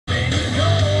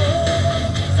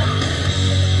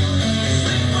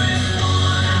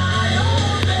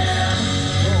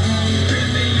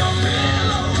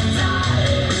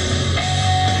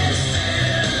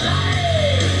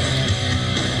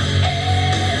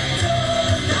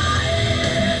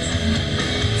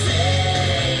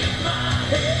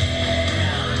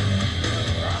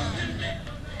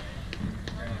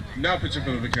Now pitching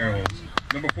for the Vaqueros,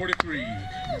 number 43,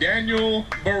 Daniel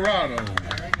Barado.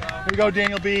 Here you go,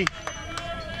 Daniel B.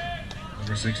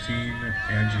 Number 16,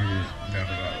 Andrew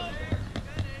Navarado.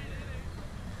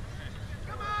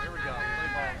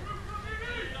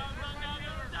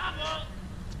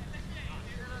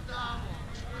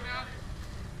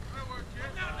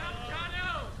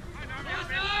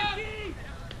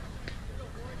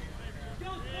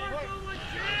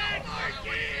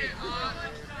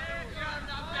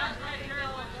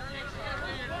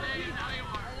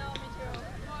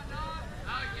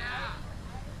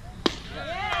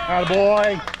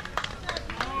 Attaboy.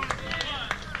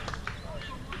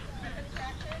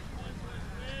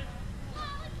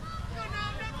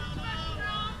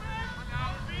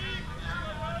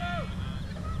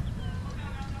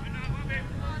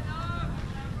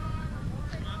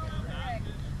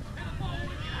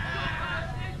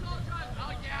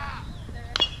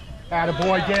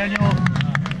 Attaboy, Daniel.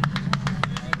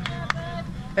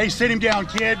 Hey, sit him down,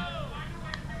 kid.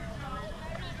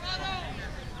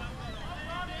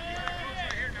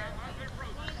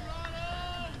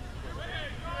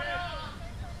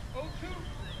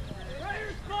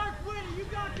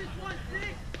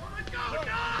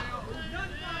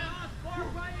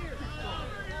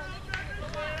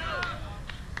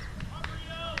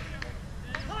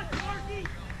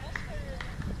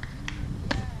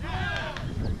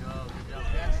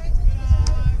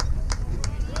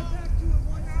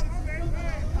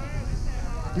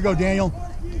 You go, Daniel.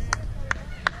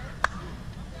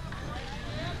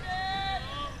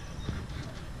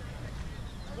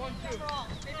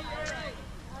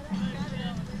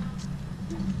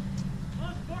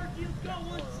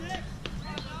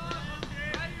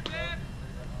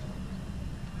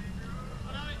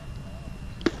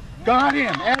 Got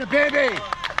him, atta baby.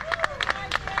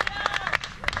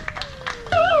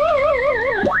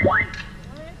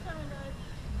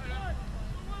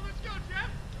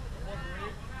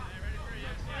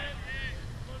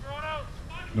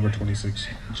 Number 26,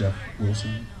 Jeff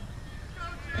Wilson.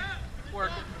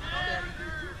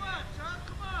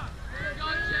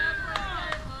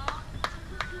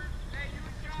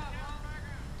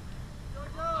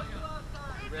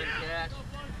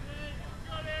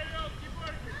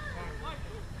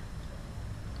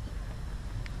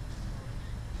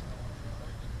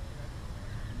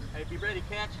 Hey, be ready,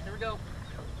 catch. Here we go.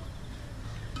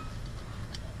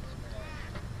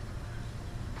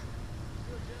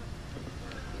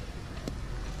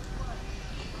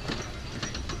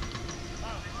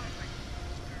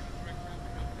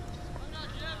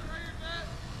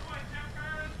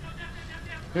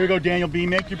 Here you go, Daniel B.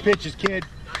 Make your pitches, kid.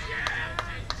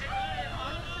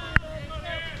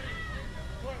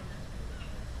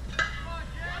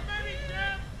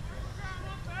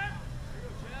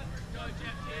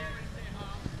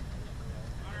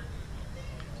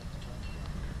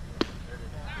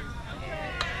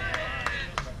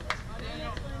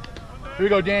 Here you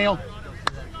go, Daniel.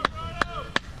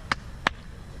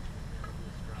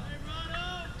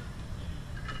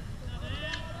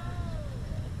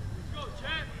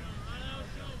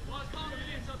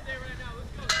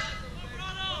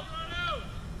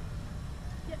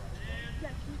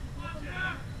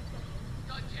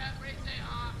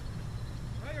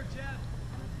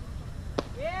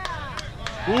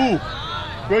 Ooh,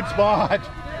 good spot.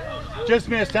 Just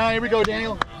missed, huh? Here we go,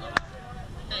 Daniel.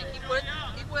 Hey, keep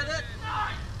with it.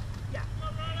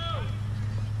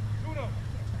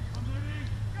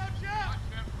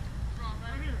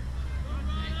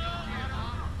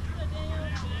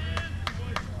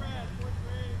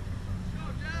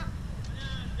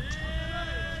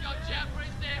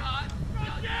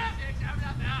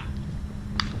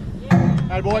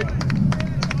 Attaboy.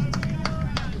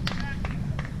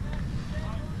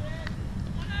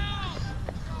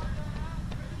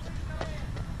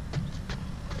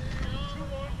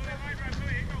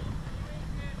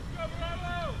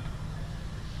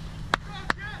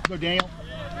 Go, Daniel.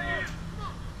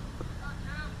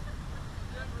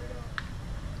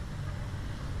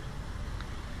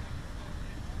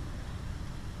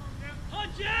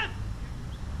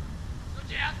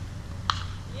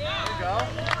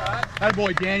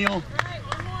 Attaboy, Daniel.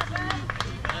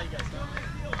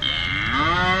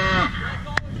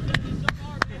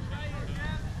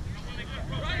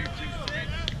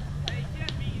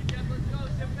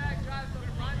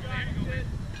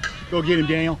 Go get him,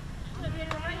 Daniel.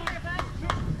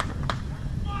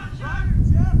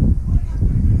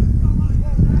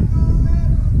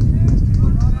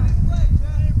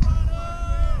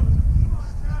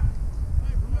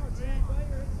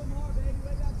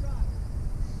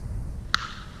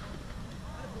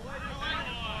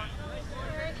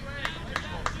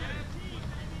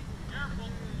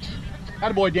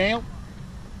 Attaboy, Daniel.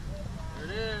 There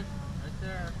it is. Right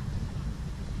there.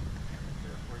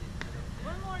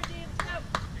 One more, Dan. Go.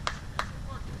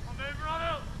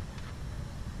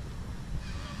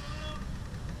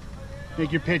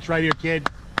 Take your pitch right here, kid.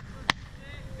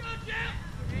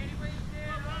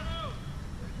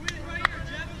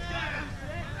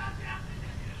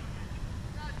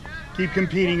 Keep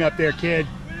competing up there, kid.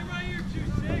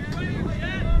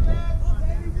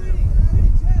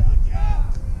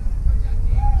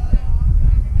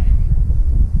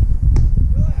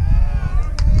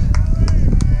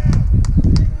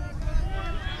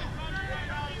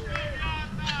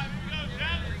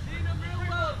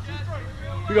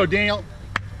 Here we go, Daniel.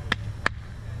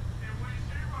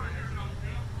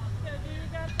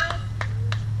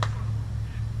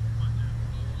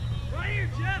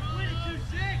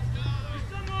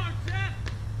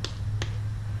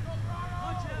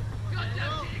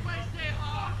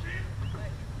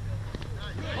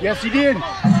 Yes, he did.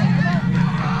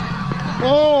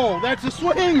 Oh, that's a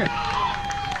swing.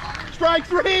 Strike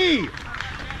 3.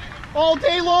 All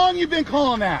day long you've been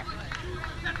calling that.